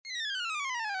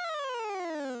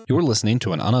You're listening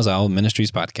to an Anazao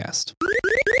Ministries podcast.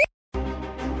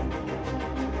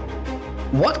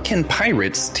 What can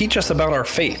pirates teach us about our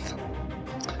faith?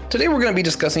 Today we're going to be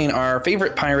discussing our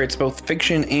favorite pirates, both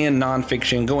fiction and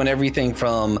nonfiction, going everything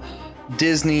from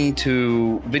Disney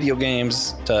to video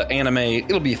games to anime.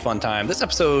 It'll be a fun time. This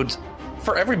episode's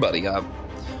for everybody.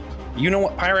 You know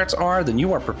what pirates are, then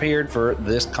you are prepared for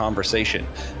this conversation.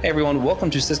 Hey everyone, welcome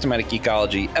to Systematic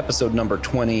Geekology, episode number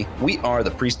 20. We are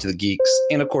the Priest of the Geeks.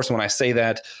 And of course, when I say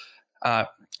that,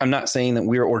 I'm not saying that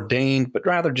we're ordained, but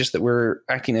rather just that we're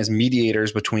acting as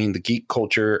mediators between the geek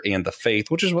culture and the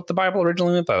faith, which is what the Bible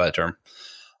originally meant by that term.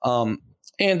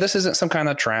 And this isn't some kind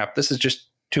of trap. This is just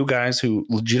two guys who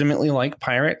legitimately like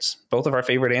pirates. Both of our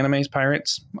favorite animes,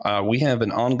 pirates. We have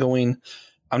an ongoing,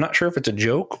 I'm not sure if it's a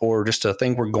joke or just a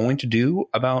thing we're going to do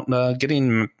about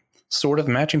getting sort of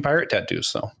matching pirate tattoos.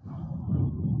 So,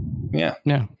 yeah,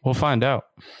 we'll find out.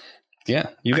 Yeah,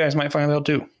 you guys might find out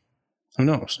too. Who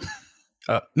knows?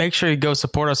 Make sure you go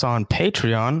support us on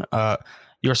Patreon.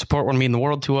 Your support would mean the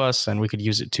world to us, and we could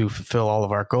use it to fulfill all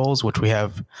of our goals, which we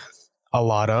have a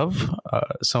lot of,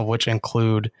 some of which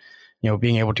include,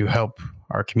 being able to help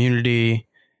our community,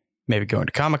 maybe going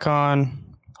to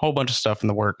Comic-Con, a whole bunch of stuff in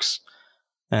the works.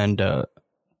 And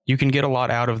you can get a lot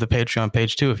out of the Patreon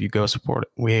page too if you go support it.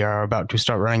 We are about to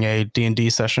start running a D&D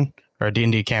session or a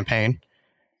D&D campaign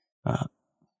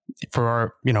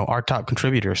for our top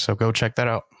contributors. So go check that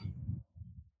out.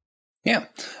 Yeah.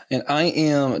 And I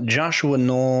am Joshua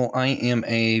Knoll. I am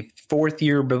a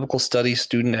fourth-year biblical studies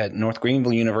student at North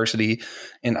Greenville University,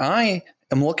 and I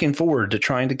am looking forward to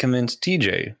trying to convince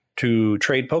TJ to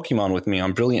trade Pokemon with me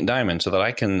on Brilliant Diamond so that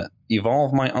I can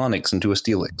evolve my Onix into a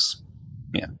Steelix.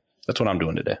 Yeah, that's what I'm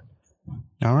doing today.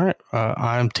 All right.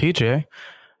 I'm TJ.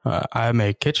 I'm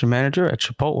a kitchen manager at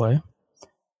Chipotle,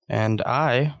 and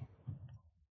I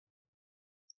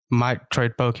might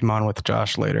trade Pokemon with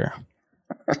Josh later.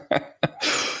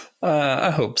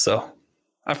 I hope so.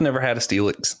 I've never had a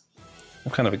Steelix.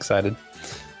 I'm kind of excited.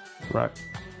 Right.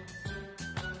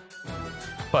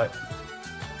 But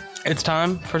it's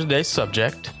time for today's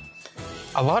subject.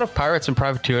 A lot of pirates and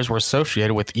privateers were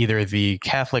associated with either the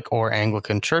Catholic or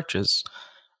Anglican churches.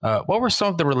 What were some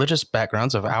of the religious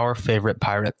backgrounds of our favorite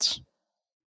pirates?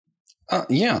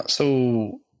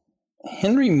 So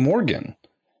Henry Morgan,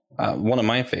 one of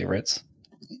my favorites,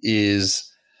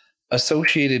 is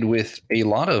associated with a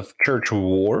lot of church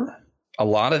war. A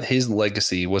lot of his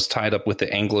legacy was tied up with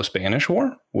the Anglo-Spanish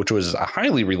War, which was a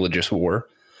highly religious war.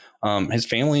 His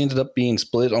family ended up being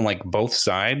split on both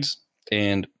sides,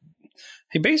 and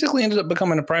he basically ended up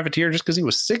becoming a privateer just because he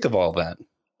was sick of all that.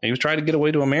 He was trying to get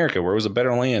away to America where it was a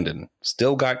better land, and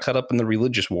still got caught up in the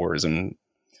religious wars, and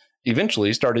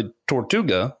eventually started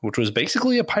Tortuga, which was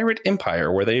basically a pirate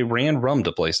empire where they ran rum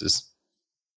to places.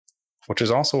 Which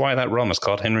is also why that rum is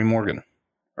called Henry Morgan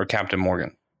or Captain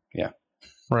Morgan. Yeah.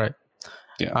 Right.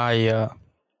 Yeah.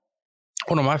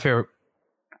 One of my favorite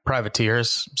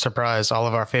privateers, surprise, all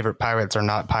of our favorite pirates are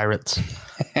not pirates,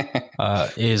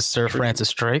 is Sir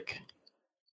Francis Drake.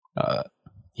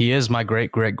 He is my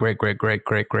great grandpa.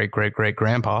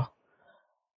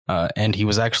 And he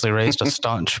was actually raised a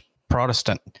staunch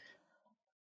Protestant.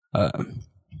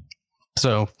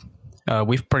 So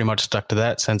we've pretty much stuck to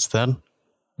that since then.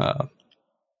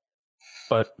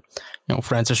 But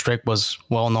Francis Drake was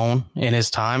well known in his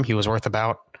time. He was worth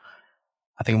about,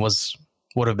 I think would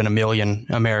have been $1 million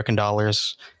American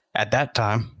dollars at that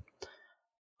time.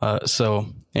 So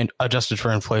adjusted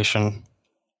for inflation,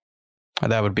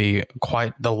 that would be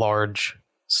quite the large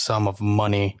sum of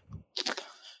money.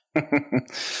 Do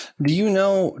you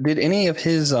know, did any of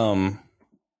his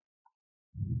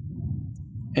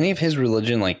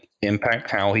religion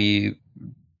impact how he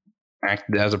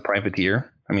acted as a privateer?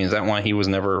 I mean, is that why he was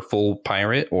never a full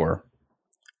pirate, or?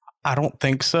 I don't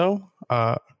think so.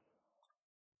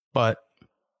 But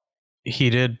he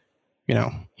did,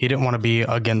 he didn't want to be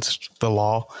against the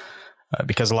law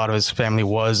because a lot of his family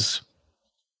was,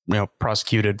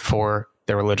 prosecuted for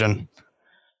their religion.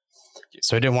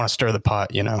 So he didn't want to stir the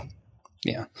pot, Yeah.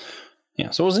 Yeah.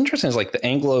 So what was interesting is the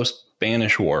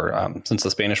Anglo-Spanish War, since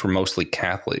the Spanish were mostly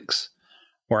Catholics,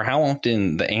 where how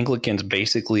often the Anglicans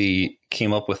basically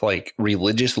came up with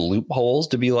religious loopholes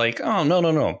to be oh,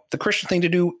 no. The Christian thing to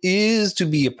do is to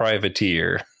be a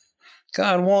privateer.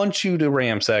 God wants you to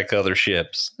ramsack other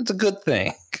ships. It's a good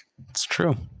thing. It's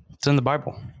true. It's in the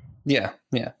Bible. Yeah.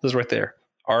 This is right there.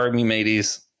 Army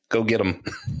mateys, go get them.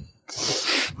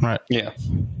 Right. Yeah.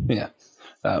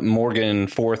 Morgan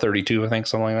 432, I think,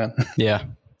 something like that.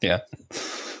 Yeah.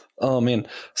 Oh, man.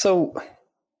 So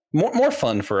more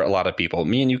fun for a lot of people.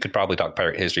 Me and you could probably talk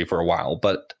pirate history for a while,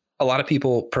 but a lot of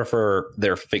people prefer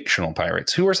their fictional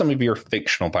pirates. Who are some of your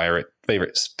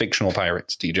favorite fictional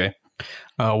pirates, DJ?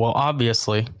 Well,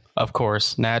 obviously, of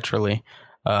course, naturally,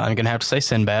 I'm going to have to say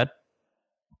Sinbad,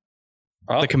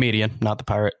 the comedian, not the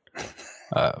pirate.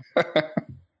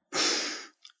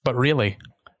 But really,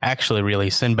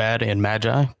 Sinbad and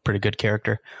Magi, pretty good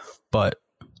character. But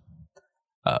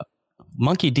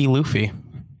Monkey D. Luffy.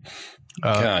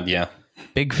 God, yeah.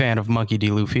 Big fan of Monkey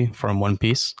D. Luffy from One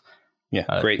Piece. Yeah,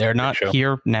 great. They're not show.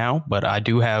 here now, but I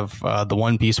do have the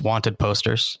One Piece wanted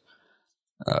posters,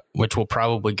 which will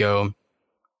probably go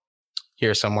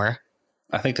here somewhere.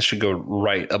 I think this should go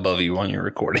right above you on your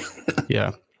recording.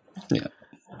 Yeah. Yeah.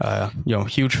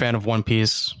 Huge fan of One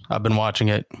Piece. I've been watching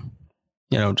it,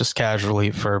 just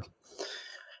casually for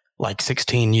like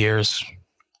 16 years,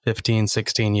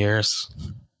 16 years.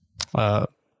 I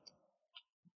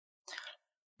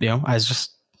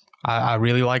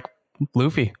really like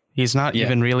Luffy. He's not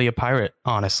even really a pirate,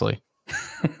 honestly.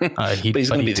 But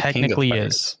he technically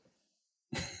is.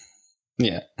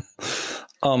 Yeah.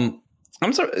 I'm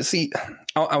sorry. See,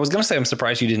 I was going to say I'm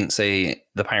surprised you didn't say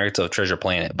the Pirates of Treasure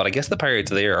Planet, but I guess the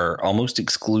pirates there are almost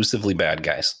exclusively bad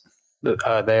guys.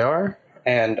 They are,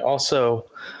 and also,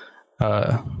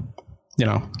 none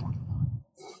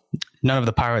of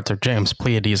the pirates are James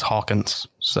Pleiades Hawkins.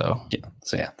 So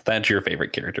yeah, that's your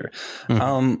favorite character.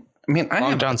 Mm-hmm.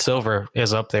 Long John Silver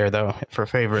is up there though for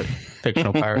favorite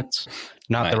fictional pirates.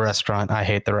 Not nice. The restaurant. I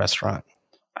hate the restaurant.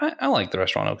 I like the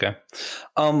restaurant. Okay.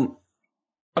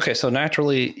 Okay, so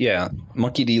naturally, yeah,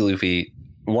 Monkey D. Luffy.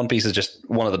 One Piece is just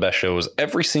one of the best shows.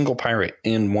 Every single pirate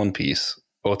in One Piece,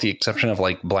 with the exception of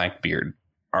like Blackbeard,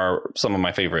 are some of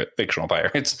my favorite fictional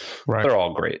pirates. Right. They're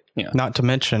all great. Yeah. Not to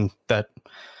mention that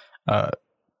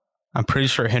I'm pretty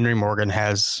sure Henry Morgan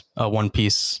has a One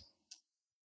Piece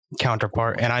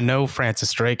counterpart, and I know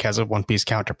Francis Drake has a One Piece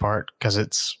counterpart because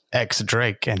it's ex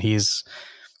Drake, and he's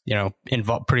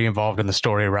pretty involved in the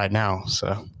story right now.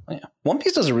 So yeah, One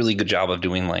Piece does a really good job of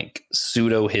doing like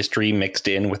pseudo history mixed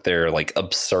in with their like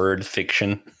absurd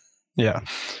fiction. Yeah,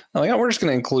 like we're just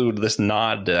going to include this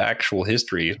nod to actual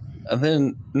history and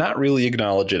then not really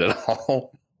acknowledge it at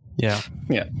all. Yeah.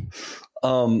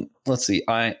 Let's see.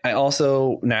 I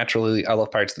also naturally I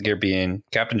love Pirates of the Caribbean.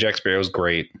 Captain Jack Sparrow is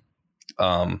great.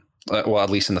 Well, at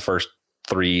least in the first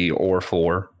 3 or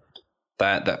 4.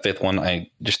 That fifth one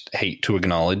I just hate to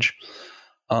acknowledge.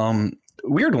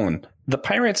 Weird one. The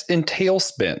Pirates in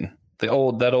Tailspin, that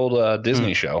old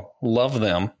Disney show. Love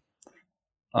them.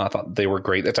 I thought they were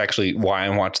great. That's actually why I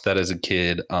watched that as a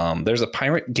kid. There's a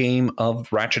pirate game of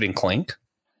Ratchet and Clank.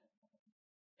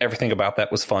 Everything about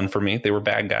that was fun for me. They were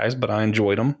bad guys, but I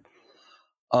enjoyed them.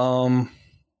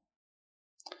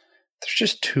 There's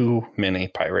just too many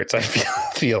pirates, I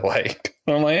feel like.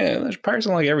 I'm like, there's pirates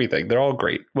in like everything. They're all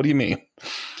great. What do you mean?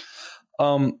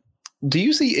 Do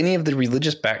you see any of the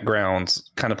religious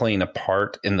backgrounds kind of playing a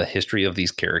part in the history of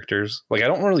these characters? Like, I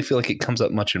don't really feel like it comes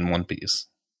up much in One Piece.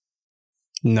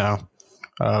 No.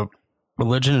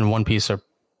 Religion and One Piece are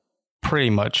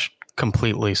pretty much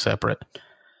completely separate.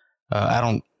 I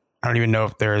don't even know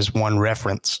if there is one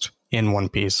referenced in One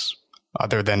Piece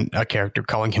other than a character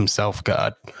calling himself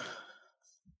God.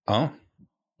 Oh,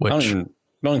 which I don't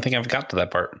even think I've got to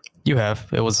that part. You have.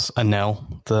 It was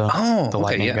Enel, the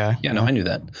lightning guy. Yeah, no, I knew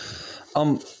that.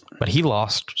 But he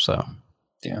lost, so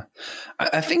yeah.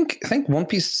 I think One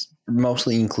Piece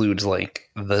mostly includes like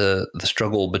the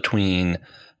struggle between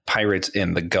pirates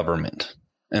and the government,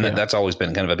 and that's always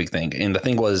been kind of a big thing. And the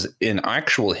thing was, in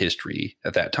actual history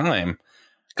at that time,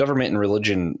 government and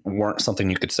religion weren't something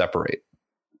you could separate.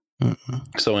 Mm-hmm.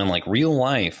 So in like real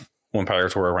life, when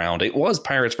pirates were around, it was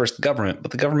pirates versus the government,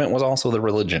 but the government was also the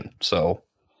religion. So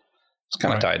it's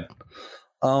kind of tied.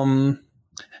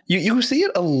 You see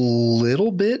it a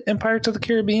little bit in Pirates of the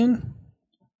Caribbean,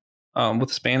 with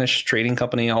the Spanish trading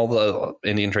company, all the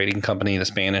Indian trading company, the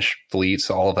Spanish fleets,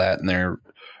 all of that, and their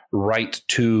right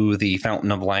to the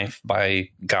fountain of life by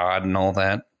God and all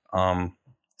that.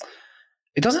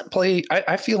 It doesn't play.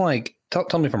 I feel like, tell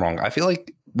me if I'm wrong. I feel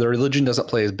like the religion doesn't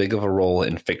play as big of a role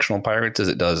in fictional pirates as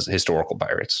it does historical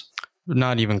pirates.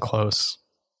 Not even close.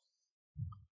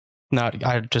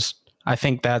 I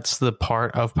think that's the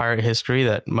part of pirate history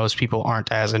that most people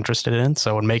aren't as interested in.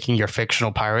 So when making your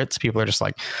fictional pirates, people are just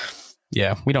like,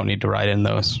 yeah, we don't need to write in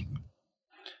those.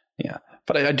 Yeah.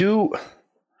 But I do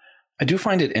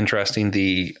find it interesting,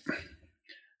 the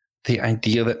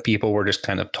idea that people were just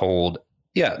kind of told,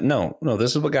 yeah, no,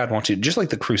 this is what God wants you. Just like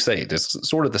the Crusade, it's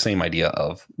sort of the same idea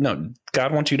of, no,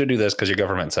 God wants you to do this because your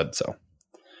government said so.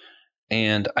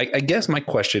 And I guess my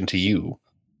question to you,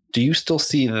 do you still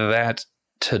see that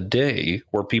today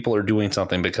where people are doing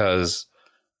something because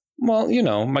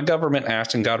Well, my government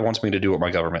asked and God wants me to do what my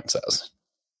government says.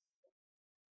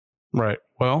 Right.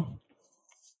 Well,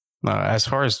 as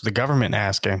far as the government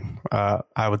asking,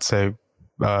 I would say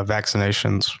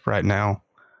vaccinations right now,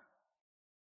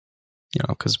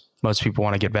 because most people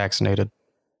want to get vaccinated.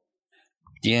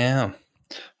 Yeah.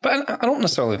 But I don't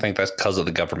necessarily think that's because of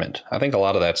the government. I think a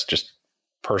lot of that's just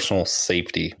personal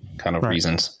safety kind of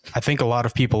reasons. I think a lot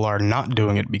of people are not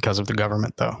doing it because of the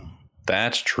government, though.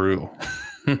 That's true.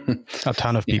 A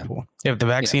ton of people. If the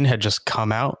vaccine had just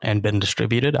come out and been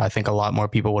distributed, I think a lot more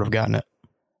people would have gotten it.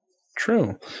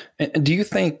 True. And do you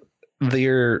think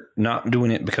they're not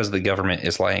doing it because the government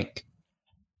is like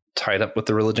tied up with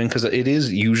the religion? Because it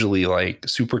is usually like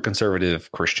super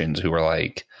conservative Christians who are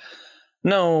like,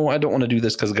 no, I don't want to do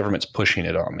this because the government's pushing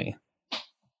it on me.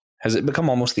 Has it become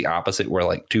almost the opposite where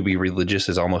like to be religious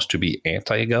is almost to be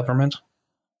anti-government?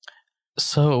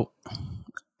 So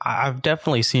I've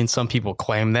definitely seen some people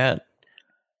claim that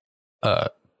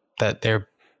they're,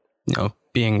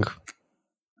 being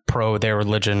pro their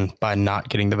religion by not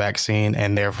getting the vaccine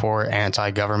and therefore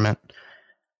anti-government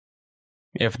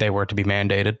if they were to be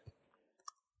mandated.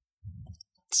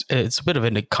 It's a bit of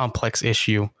a complex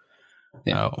issue.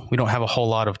 We don't have a whole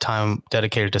lot of time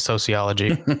dedicated to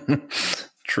sociology.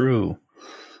 True.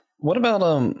 What about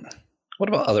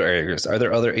other areas? Are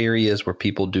there other areas where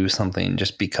people do something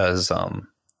just because I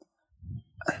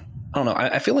don't know.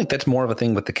 I feel like that's more of a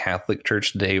thing with the Catholic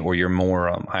Church today, or your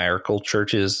more hierarchical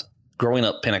churches. Growing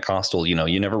up Pentecostal, you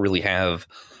never really have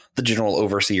the general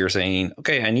overseer saying,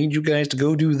 "Okay, I need you guys to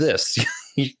go do this."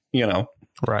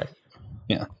 Right.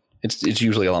 Yeah. It's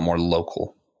usually a lot more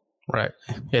local. Right.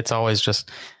 It's always just,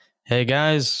 "Hey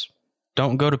guys,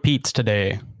 don't go to Pete's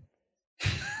today."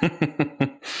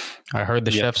 I heard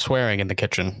the chef swearing in the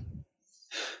kitchen.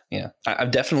 Yeah,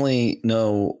 I've definitely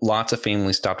know lots of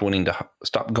families stop going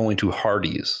to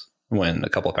Hardee's when a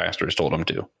couple of pastors told them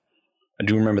to. I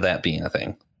do remember that being a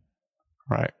thing.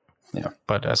 Right. Yeah.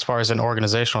 But as far as an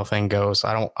organizational thing goes,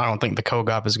 I don't think the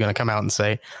COGOP is going to come out and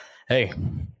say, "Hey,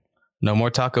 no more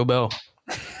Taco Bell."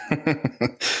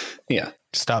 Yeah.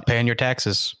 Stop paying your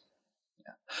taxes.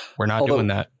 We're not doing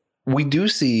that. We do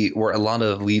see where a lot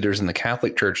of leaders in the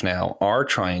Catholic Church now are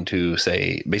trying to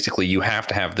say, basically, you have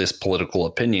to have this political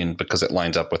opinion because it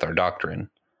lines up with our doctrine,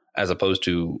 as opposed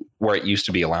to where it used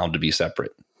to be allowed to be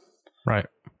separate. Right.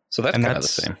 So that's kind of the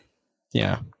same.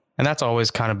 Yeah. And that's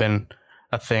always kind of been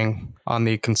a thing on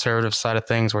the conservative side of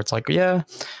things where it's like, no,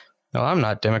 I'm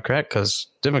not Democrat because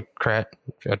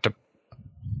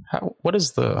what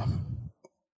is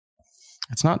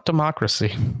it's not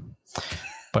democracy,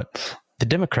 but the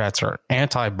Democrats are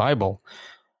anti-Bible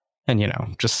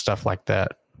and, just stuff like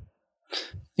that.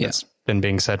 Yeah. It's been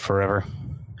being said forever.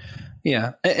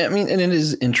 Yeah. I mean, and it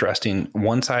is interesting.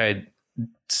 One side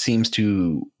seems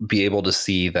to be able to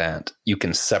see that you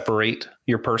can separate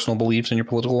your personal beliefs and your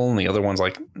political, and the other one's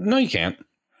like, no, you can't.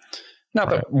 Not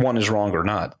that one is wrong or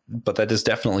not, but that is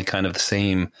definitely kind of the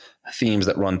same themes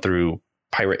that run through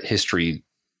pirate history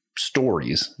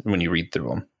stories when you read through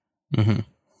them. Mm-hmm.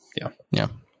 Yeah. Yeah.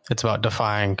 It's about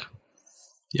defying,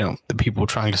 the people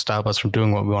trying to stop us from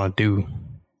doing what we want to do.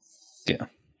 Yeah.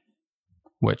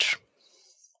 Which,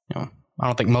 I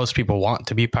don't think most people want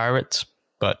to be pirates,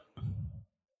 but.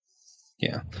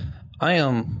 Yeah.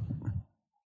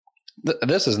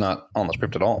 This is not on the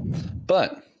script at all,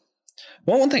 but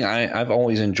one thing I've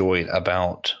always enjoyed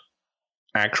about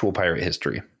actual pirate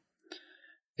history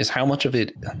is how much of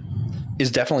it is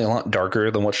definitely a lot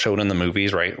darker than what's shown in the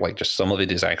movies, right? Like just some of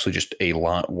it is actually just a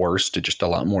lot worse to just a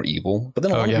lot more evil. But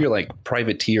then a lot of your like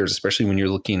privateers, especially when you're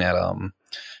looking at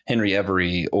Henry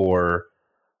Every or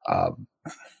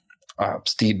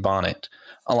Stede Bonnet,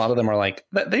 a lot of them are like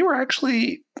they were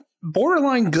actually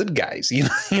borderline good guys.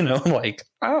 Like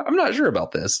I'm not sure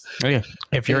about this. Oh yeah,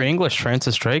 if you're English,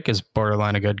 Francis Drake is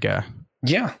borderline a good guy.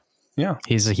 Yeah,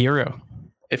 he's a hero.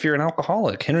 If you're an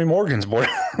alcoholic, Henry Morgan's born.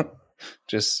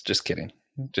 just kidding,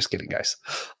 guys.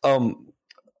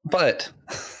 But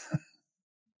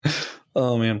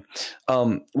oh man,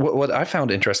 what I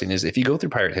found interesting is if you go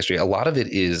through pirate history, a lot of it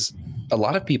is a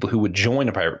lot of people who would join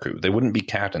a pirate crew. They wouldn't be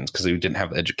captains because they didn't have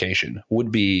the education. Would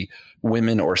be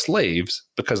women or slaves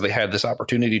because they had this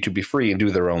opportunity to be free and do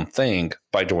their own thing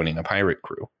by joining a pirate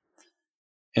crew.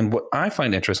 And what I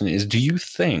find interesting is, do you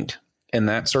think in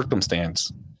that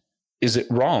circumstance, is it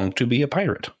wrong to be a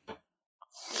pirate?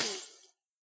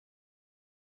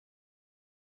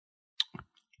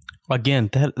 Again,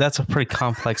 that's a pretty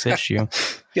complex issue.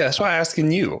 Yeah, that's why I'm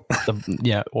asking you.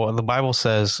 The Bible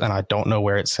says, and I don't know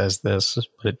where it says this,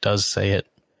 but it does say it.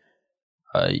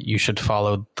 You should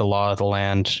follow the law of the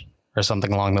land or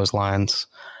something along those lines.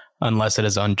 unless it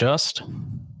is unjust.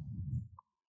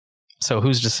 So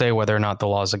who's to say whether or not the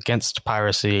laws against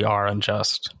piracy are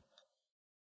unjust?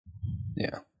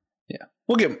 Yeah.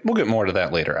 We'll get more to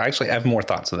that later. Actually, I have more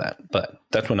thoughts of that, but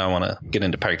that's when I want to get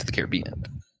into Pirates of the Caribbean.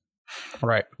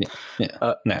 Right.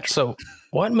 Yeah. Naturally. So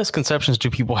what misconceptions do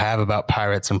people have about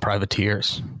pirates and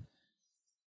privateers?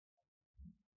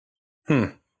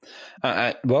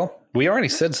 Well, we already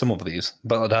said some of these,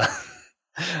 but I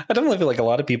definitely feel like a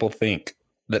lot of people think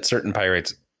that certain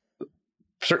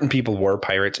people were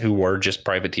pirates who were just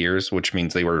privateers, which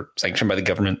means they were sanctioned by the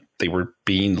government. They were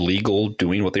being legal,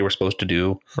 doing what they were supposed to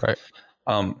do. Right.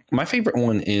 My favorite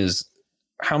one is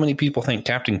how many people think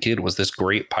Captain Kidd was this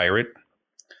great pirate,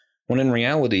 when in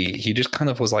reality, he just kind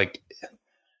of was like,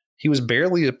 he was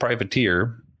barely a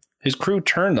privateer. His crew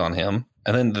turned on him,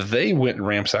 and then they went and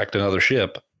ransacked another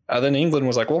ship. Then England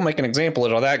was like, we'll make an example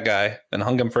of that guy, and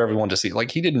hung him for everyone to see.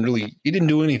 Like, he didn't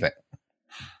do anything.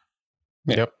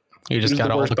 Yeah. Yep. He just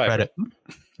got all the credit.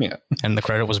 Yeah. And the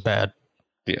credit was bad.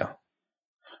 Yeah.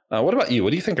 What about you?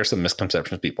 What do you think are some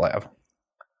misconceptions people have?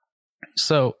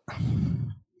 So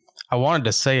I wanted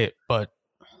to say it, but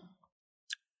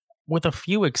with a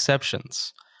few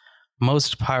exceptions,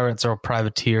 most pirates or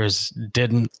privateers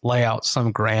didn't lay out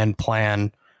some grand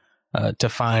plan to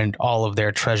find all of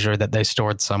their treasure that they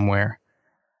stored somewhere.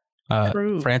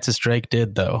 Francis Drake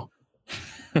did, though.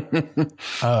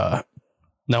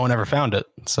 No one ever found it,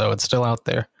 so it's still out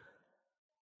there.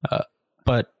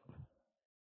 But,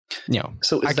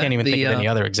 so I can't even think of any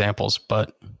other examples,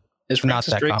 but is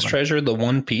Francis Drake's treasure the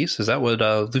One Piece? Is that what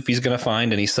Luffy's going to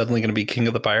find, and he's suddenly going to be king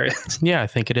of the pirates? Yeah, I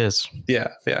think it is. Yeah,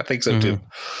 I think so too.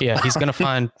 Yeah, he's going to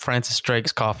find Francis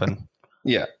Drake's coffin.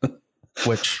 Yeah.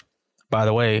 Which, by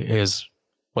the way,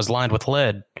 was lined with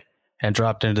lead and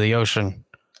dropped into the ocean.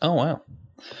 Oh, wow.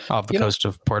 Off the coast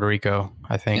of Puerto Rico,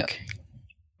 I think.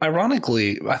 Yeah.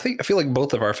 Ironically, I feel like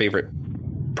both of our favorite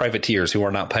privateers, who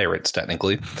are not pirates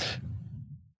technically,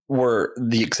 were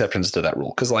the exceptions to that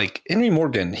rule. Because like Henry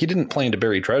Morgan, he didn't plan to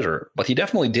bury treasure, but he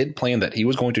definitely did plan that he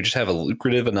was going to just have a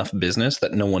lucrative enough business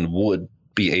that no one would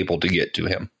be able to get to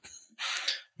him.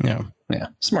 Yeah.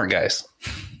 Smart guys.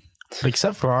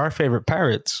 Except for our favorite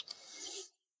pirates,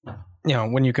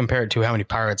 when you compare it to how many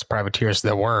privateers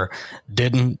there were,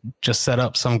 didn't just set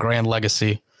up some grand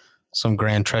legacy, some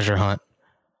grand treasure hunt.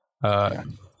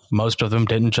 Most of them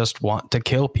didn't just want to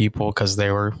kill people because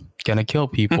they were going to kill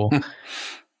people.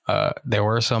 There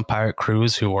were some pirate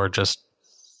crews who were just,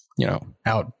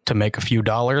 out to make a few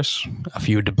dollars, a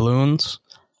few doubloons.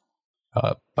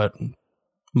 But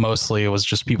mostly it was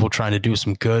just people trying to do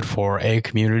some good for a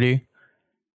community,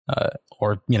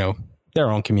 or, their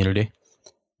own community,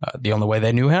 the only way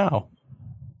they knew how.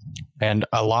 And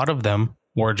a lot of them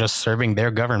were just serving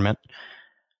their government.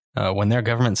 When their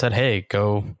government said, hey,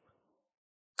 go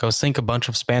sink a bunch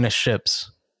of Spanish ships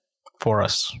for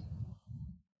us.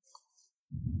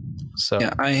 So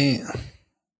yeah, I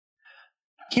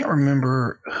can't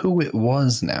remember who it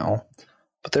was now,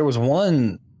 but there was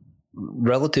one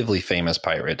relatively famous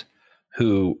pirate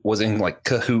who was in like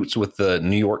cahoots with the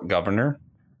New York governor.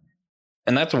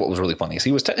 And that's what was really funny. So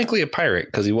he was technically a pirate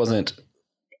because he wasn't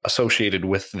associated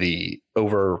with the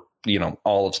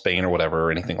all of Spain or whatever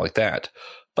or anything like that.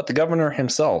 But the governor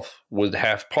himself would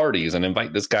have parties and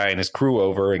invite this guy and his crew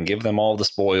over and give them all the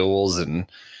spoils, and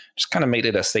just kind of made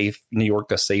it New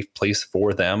York a safe place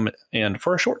for them. And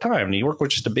for a short time, New York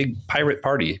was just a big pirate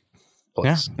party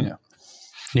place. Yeah.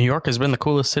 New York has been the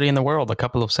coolest city in the world a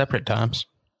couple of separate times.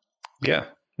 Yeah.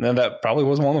 And that probably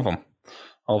was one of them.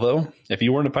 Although, if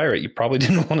you weren't a pirate, you probably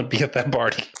didn't want to be at that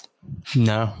party.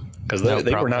 No. Because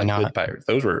they were not good pirates.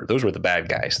 Those were the bad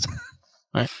guys.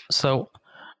 Right. So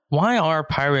why are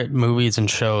pirate movies and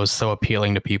shows so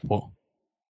appealing to people?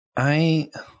 I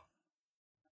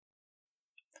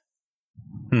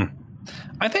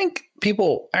think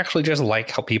people actually just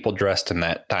like how people dressed in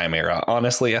that time era.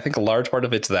 Honestly, I think a large part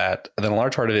of it's that, and then a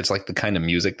large part of it's like the kind of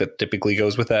music that typically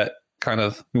goes with that kind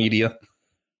of media.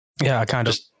 Yeah, kind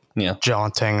of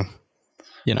jaunting,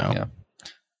 Yeah.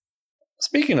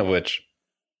 Speaking of which,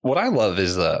 what I love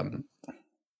is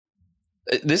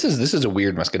this is a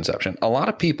weird misconception. A lot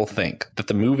of people think that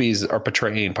the movies are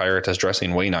portraying pirates as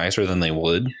dressing way nicer than they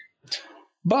would,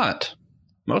 but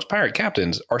most pirate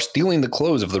captains are stealing the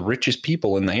clothes of the richest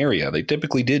people in the area. They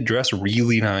typically did dress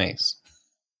really nice.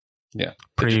 Yeah.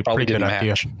 Pretty good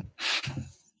idea.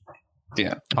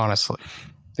 Yeah. Honestly.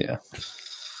 Yeah.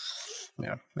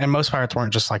 Yeah. And most pirates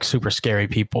weren't just like super scary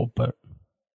people, but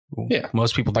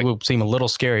most people do seem a little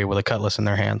scary with a cutlass in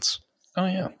their hands. Oh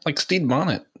yeah. Like Stede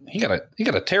Bonnet. He got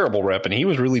a terrible rep, and he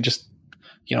was really just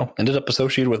ended up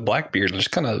associated with Blackbeard and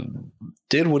just kind of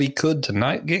did what he could to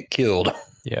not get killed.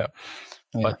 Yeah.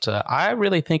 But I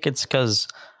really think it's because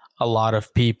a lot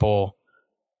of people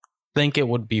think it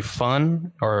would be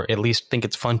fun, or at least think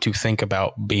it's fun to think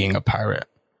about being a pirate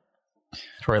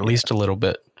for at least a little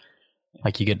bit.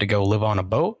 Like you get to go live on a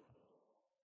boat.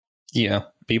 Yeah,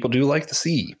 people do like the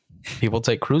sea. People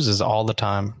take cruises all the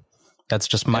time. That's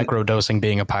just microdosing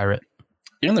being a pirate.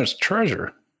 And there's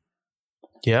treasure.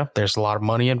 Yeah, there's a lot of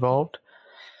money involved.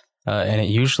 And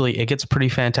it gets pretty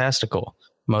fantastical.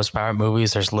 Most pirate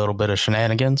movies, there's a little bit of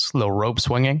shenanigans, a little rope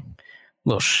swinging, a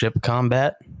little ship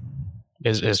combat.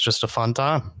 It's just a fun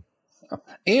time.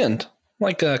 And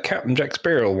like Captain Jack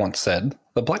Sparrow once said,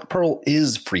 the Black Pearl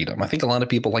is freedom. I think a lot of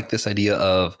people like this idea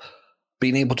of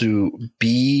being able to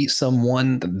be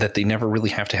someone that they never really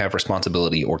have to have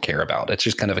responsibility or care about. It's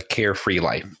just kind of a carefree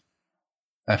life.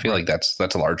 I feel like that's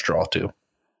a large draw too.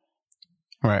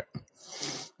 Right.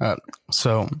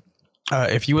 So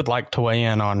if you would like to weigh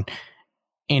in on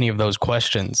any of those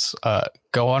questions,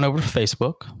 go on over to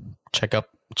Facebook, check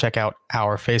out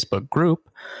our Facebook group,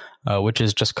 which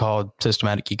is just called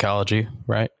Systematic Ecology,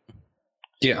 right?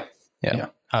 Yeah.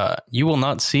 You will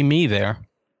not see me there.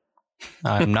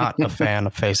 I'm not a fan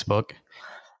of Facebook,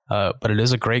 but it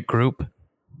is a great group,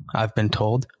 I've been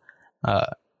told.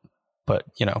 But,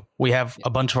 we have a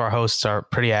bunch of our hosts are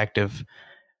pretty active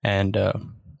and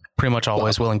pretty much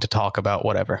always willing to talk about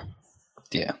whatever.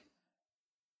 Yeah.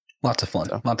 Lots of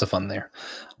fun there.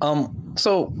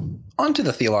 So on to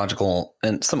the theological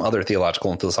and some other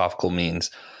theological and philosophical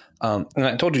means. And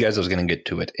I told you guys I was going to get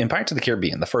to it. In Pirates of the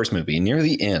Caribbean, the first movie, near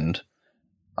the end,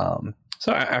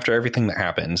 so after everything that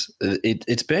happens,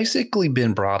 it's basically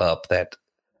been brought up that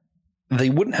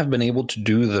they wouldn't have been able to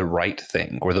do the right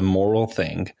thing or the moral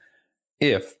thing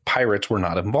if pirates were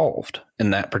not involved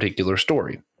in that particular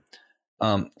story.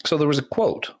 So there was a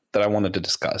quote that I wanted to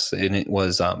discuss, and it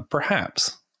was,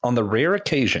 perhaps on the rare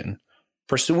occasion,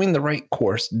 pursuing the right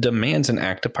course demands an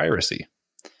act of piracy.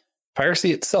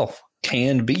 Piracy itself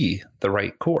can be the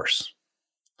right course.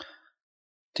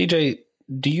 TJ,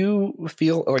 do you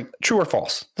feel like true or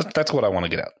false? That's what I want to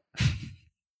get at.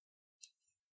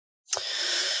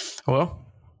 Well,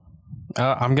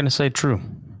 I'm going to say true.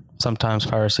 Sometimes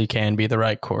piracy can be the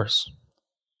right course.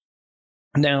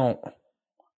 Now,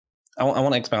 I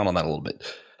want to expound on that a little bit.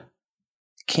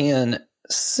 Can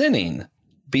sinning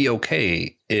be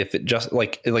okay if it just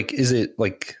like is it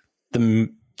like the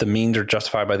means are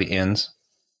justified by the ends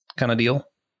kind of deal?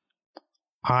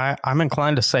 I'm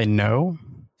inclined to say no.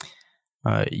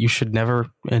 You should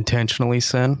never intentionally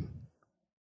sin.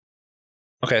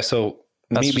 Okay, so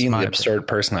That's me being the opinion. absurd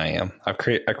person I am, I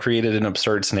created an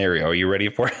absurd scenario. Are you ready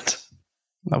for it?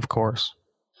 Of course.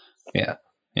 Yeah.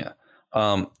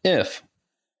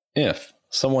 If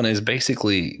someone is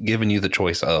basically giving you the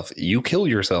choice of you kill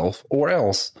yourself or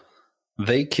else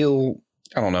they kill,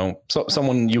 I don't know,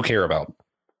 someone you care about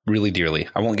really dearly.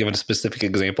 I won't give a specific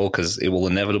example because it will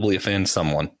inevitably offend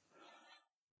someone.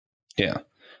 Yeah.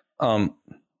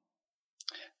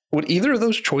 Would either of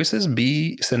those choices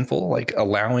be sinful? Like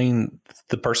allowing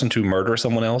the person to murder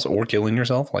someone else or killing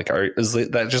yourself? Like, is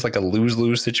that just like a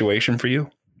lose-lose situation for you?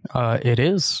 It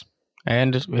is.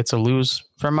 And it's a lose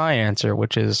for my answer,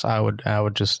 which is I would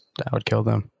kill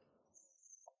them.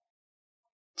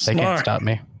 They can't stop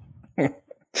me.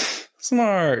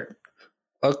 Smart.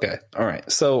 Okay. All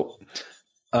right. So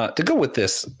to go with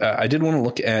this, I did want to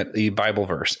look at the Bible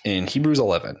verse in Hebrews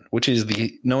 11, which is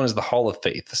known as the Hall of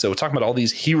Faith. So we're talking about all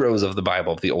these heroes of the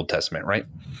Bible, of the Old Testament, right?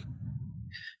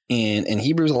 In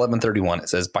Hebrews 11:31, it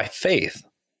says, by faith,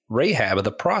 Rahab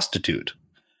the prostitute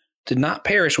did not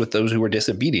perish with those who were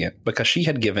disobedient because she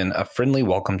had given a friendly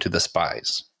welcome to the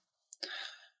spies.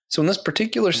 So in this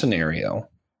particular scenario,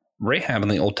 Rahab in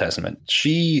the Old Testament,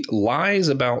 she lies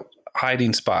about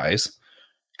hiding spies.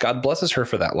 God blesses her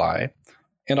for that lie.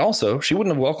 And also, she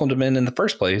wouldn't have welcomed him in the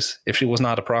first place if she was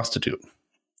not a prostitute.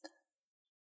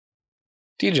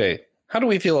 TJ, how do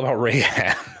we feel about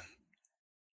Rahab?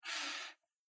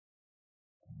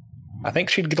 I think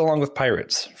she'd get along with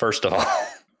pirates, first of all.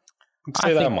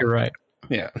 I think you're right.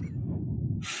 Yeah.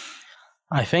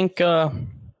 I think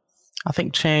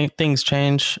things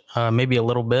change maybe a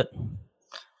little bit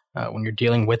when you're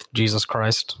dealing with Jesus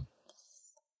Christ.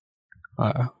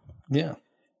 Yeah.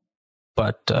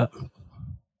 But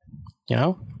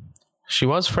she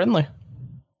was friendly.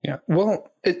 Yeah.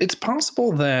 Well, it's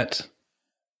possible that,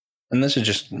 and this is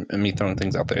just me throwing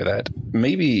things out there, that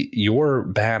maybe your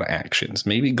bad actions,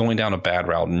 maybe going down a bad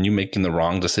route and you making the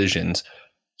wrong decisions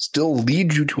still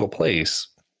lead you to a place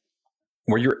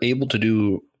where you're able to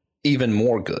do even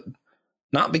more good.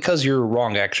 Not because your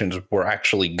wrong actions were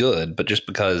actually good, but just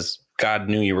because God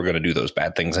knew you were going to do those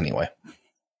bad things anyway.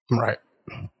 Right.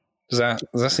 Does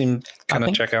that seem kind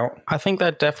of check out? I think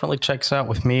that definitely checks out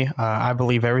with me. I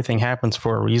believe everything happens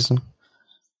for a reason.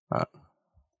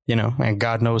 And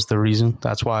God knows the reason.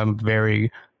 That's why I'm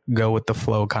very go with the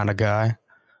flow kind of guy.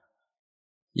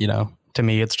 To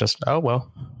me, it's just, oh,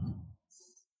 well,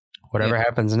 whatever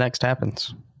happens next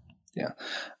happens. Yeah.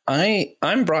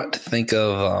 I'm brought to think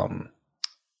of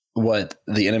what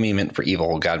the enemy meant for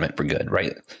evil, God meant for good,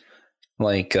 right?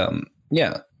 Like,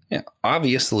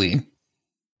 obviously,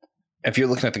 if you're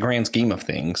looking at the grand scheme of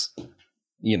things,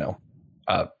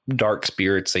 dark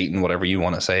spirit, Satan, whatever you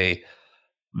want to say,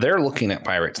 they're looking at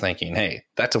pirates thinking, hey,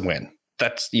 that's a win.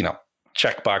 That's,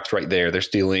 checkbox right there. They're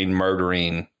stealing,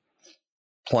 murdering,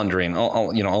 plundering,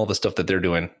 all the stuff that they're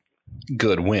doing.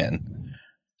 Good win.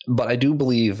 But I do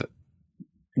believe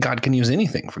God can use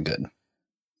anything for good,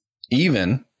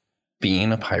 even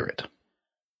being a pirate.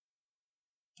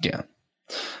 Yeah.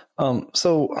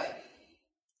 So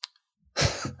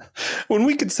when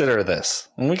we consider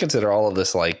all of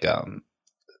this, like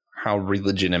how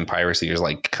religion and piracy is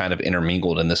like kind of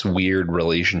intermingled in this weird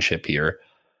relationship here,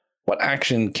 what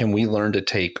action can we learn to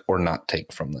take or not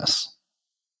take from this?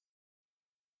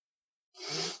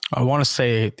 I want to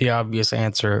say the obvious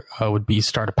answer would be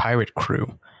start a pirate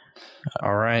crew.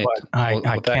 All right. But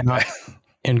I cannot,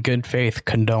 in good faith,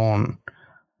 condone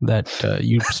that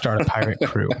you start a pirate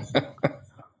crew.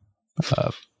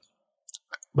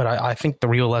 But I think the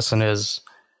real lesson is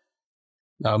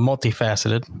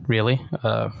multifaceted, really.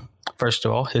 First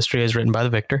of all, history is written by the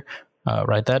victor.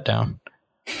 Write that down.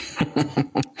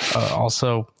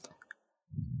 Also,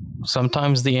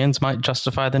 sometimes the ends might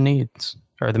justify the needs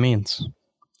or the means.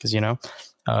 Because,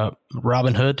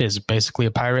 Robin Hood is basically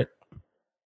a pirate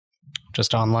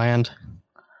just on land.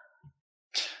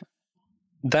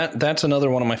 That's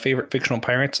another one of my favorite fictional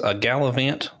pirates,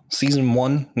 Gallivant, season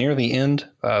 1, near the end.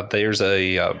 There's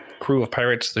a crew of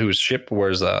pirates whose ship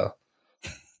was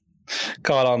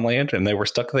caught on land, and they were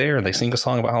stuck there, and they sing a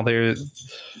song about how they're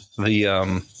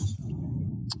the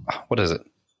what is it?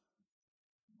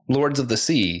 Lords of the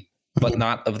sea, but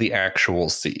not of the actual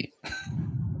sea.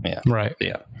 Yeah, right.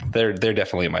 Yeah, they're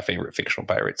definitely my favorite fictional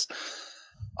pirates.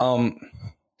 I'm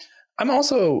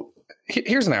also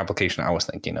here's an application I was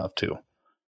thinking of too.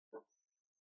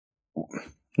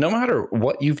 No matter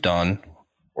what you've done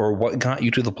or what got you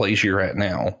to the place you're at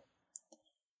now,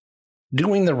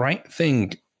 doing the right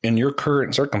thing in your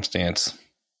current circumstance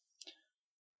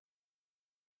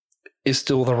is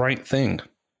still the right thing.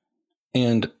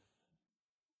 And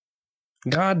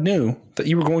God knew that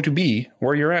you were going to be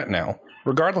where you're at now,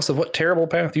 regardless of what terrible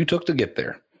path you took to get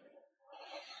there.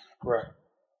 Right.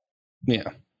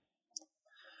 Yeah.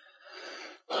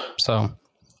 So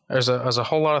there's a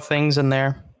whole lot of things in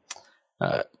there.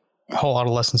 A whole lot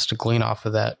of lessons to glean off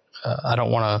of that. I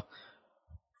don't want to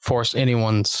force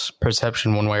anyone's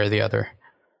perception one way or the other.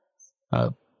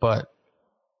 But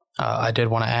I did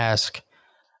want to ask,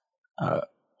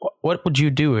 what would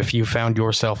you do if you found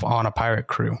yourself on a pirate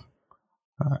crew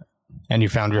and you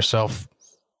found yourself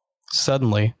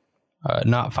suddenly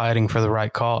not fighting for the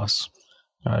right cause?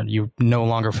 You no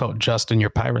longer felt just in your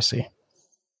piracy.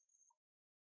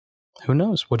 Who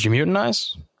knows? Would you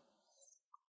mutinize?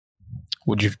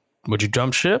 Would you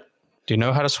jump ship? Do you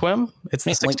know how to swim? It's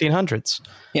the 1600s.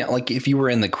 Yeah, like if you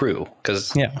were in the crew,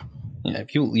 because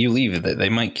if you leave, they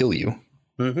might kill you.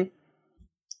 Mm-hmm.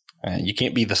 You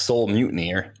can't be the sole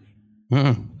mutineer.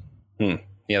 Mm-hmm.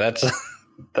 Yeah,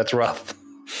 that's rough.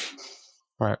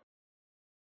 Right.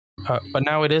 But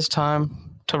now it is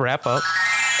time to wrap up,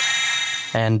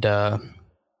 and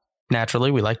naturally,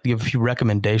 we like to give a few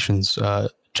recommendations.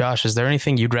 Josh, is there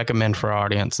anything you'd recommend for our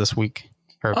audience this week?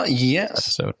 Yes.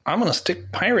 Episode? I'm going to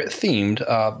stick pirate themed.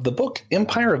 The book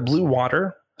Empire of Blue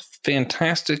Water,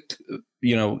 fantastic,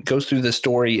 goes through the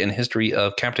story and history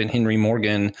of Captain Henry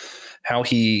Morgan, how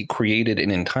he created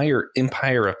an entire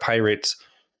empire of pirates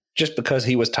just because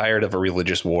he was tired of a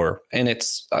religious war. And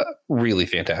it's a really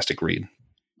fantastic read.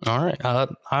 All right.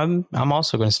 I'm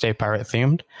also going to stay pirate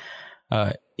themed.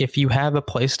 If you have a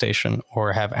PlayStation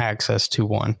or have access to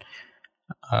one,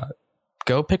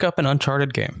 go pick up an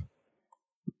Uncharted game.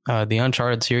 The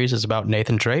Uncharted series is about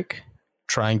Nathan Drake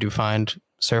trying to find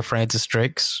Sir Francis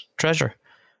Drake's treasure,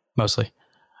 mostly.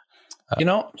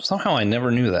 Somehow I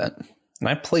never knew that. And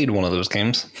I played one of those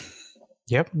games.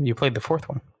 Yep, you played the fourth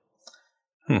one,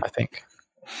 I think.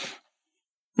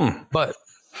 But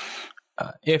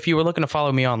if you were looking to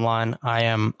follow me online, I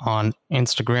am on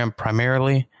Instagram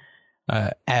primarily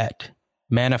at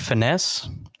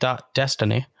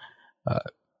manafinesse.destiny.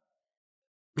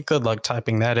 Good luck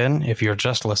typing that in if you're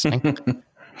just listening.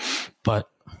 But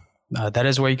that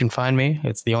is where you can find me.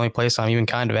 It's the only place I'm even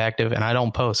kind of active, and I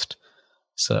don't post.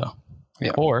 So,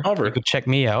 Yeah. or you could check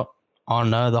me out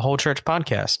on the Whole Church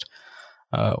podcast,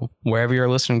 wherever you're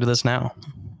listening to this now.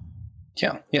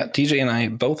 Yeah. TJ and I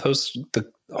both host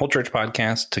the Whole Church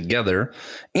podcast together,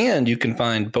 and you can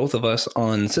find both of us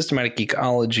on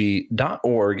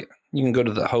systematicecology.org. You can go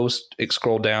to the host,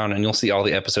 scroll down, and you'll see all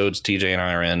the episodes TJ and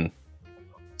I are in,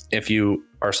 if you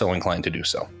are so inclined to do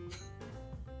so.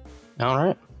 All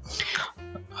right.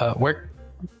 Where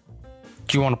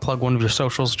do you want to plug one of your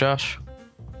socials, Josh?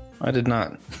 I did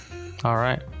not. All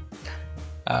right.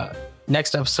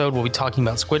 Next episode, we'll be talking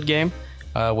about Squid Game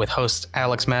with hosts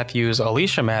Alex Matthews,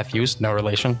 Alicia Matthews, no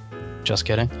relation, just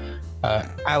kidding,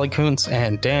 Ali Kuntz,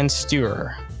 and Dan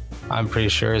Stewer. I'm pretty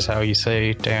sure is how you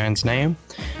say Dan's name.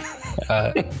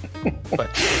 But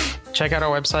check out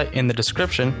our website in the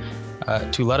description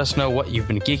to let us know what you've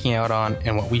been geeking out on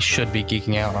and what we should be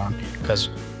geeking out on, because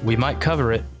we might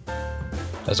cover it.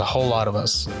 There's a whole lot of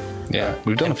us. Yeah,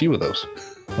 we've done a few of those.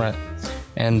 Right.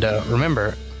 And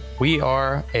remember, we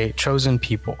are a chosen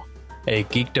people, a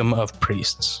geekdom of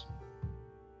priests.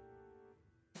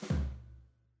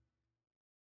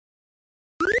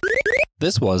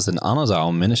 This was an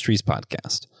Anazao Ministries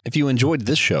podcast. If you enjoyed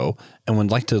this show and would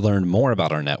like to learn more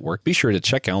about our network, be sure to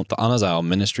check out the Anazao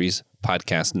Ministries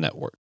Podcast Network.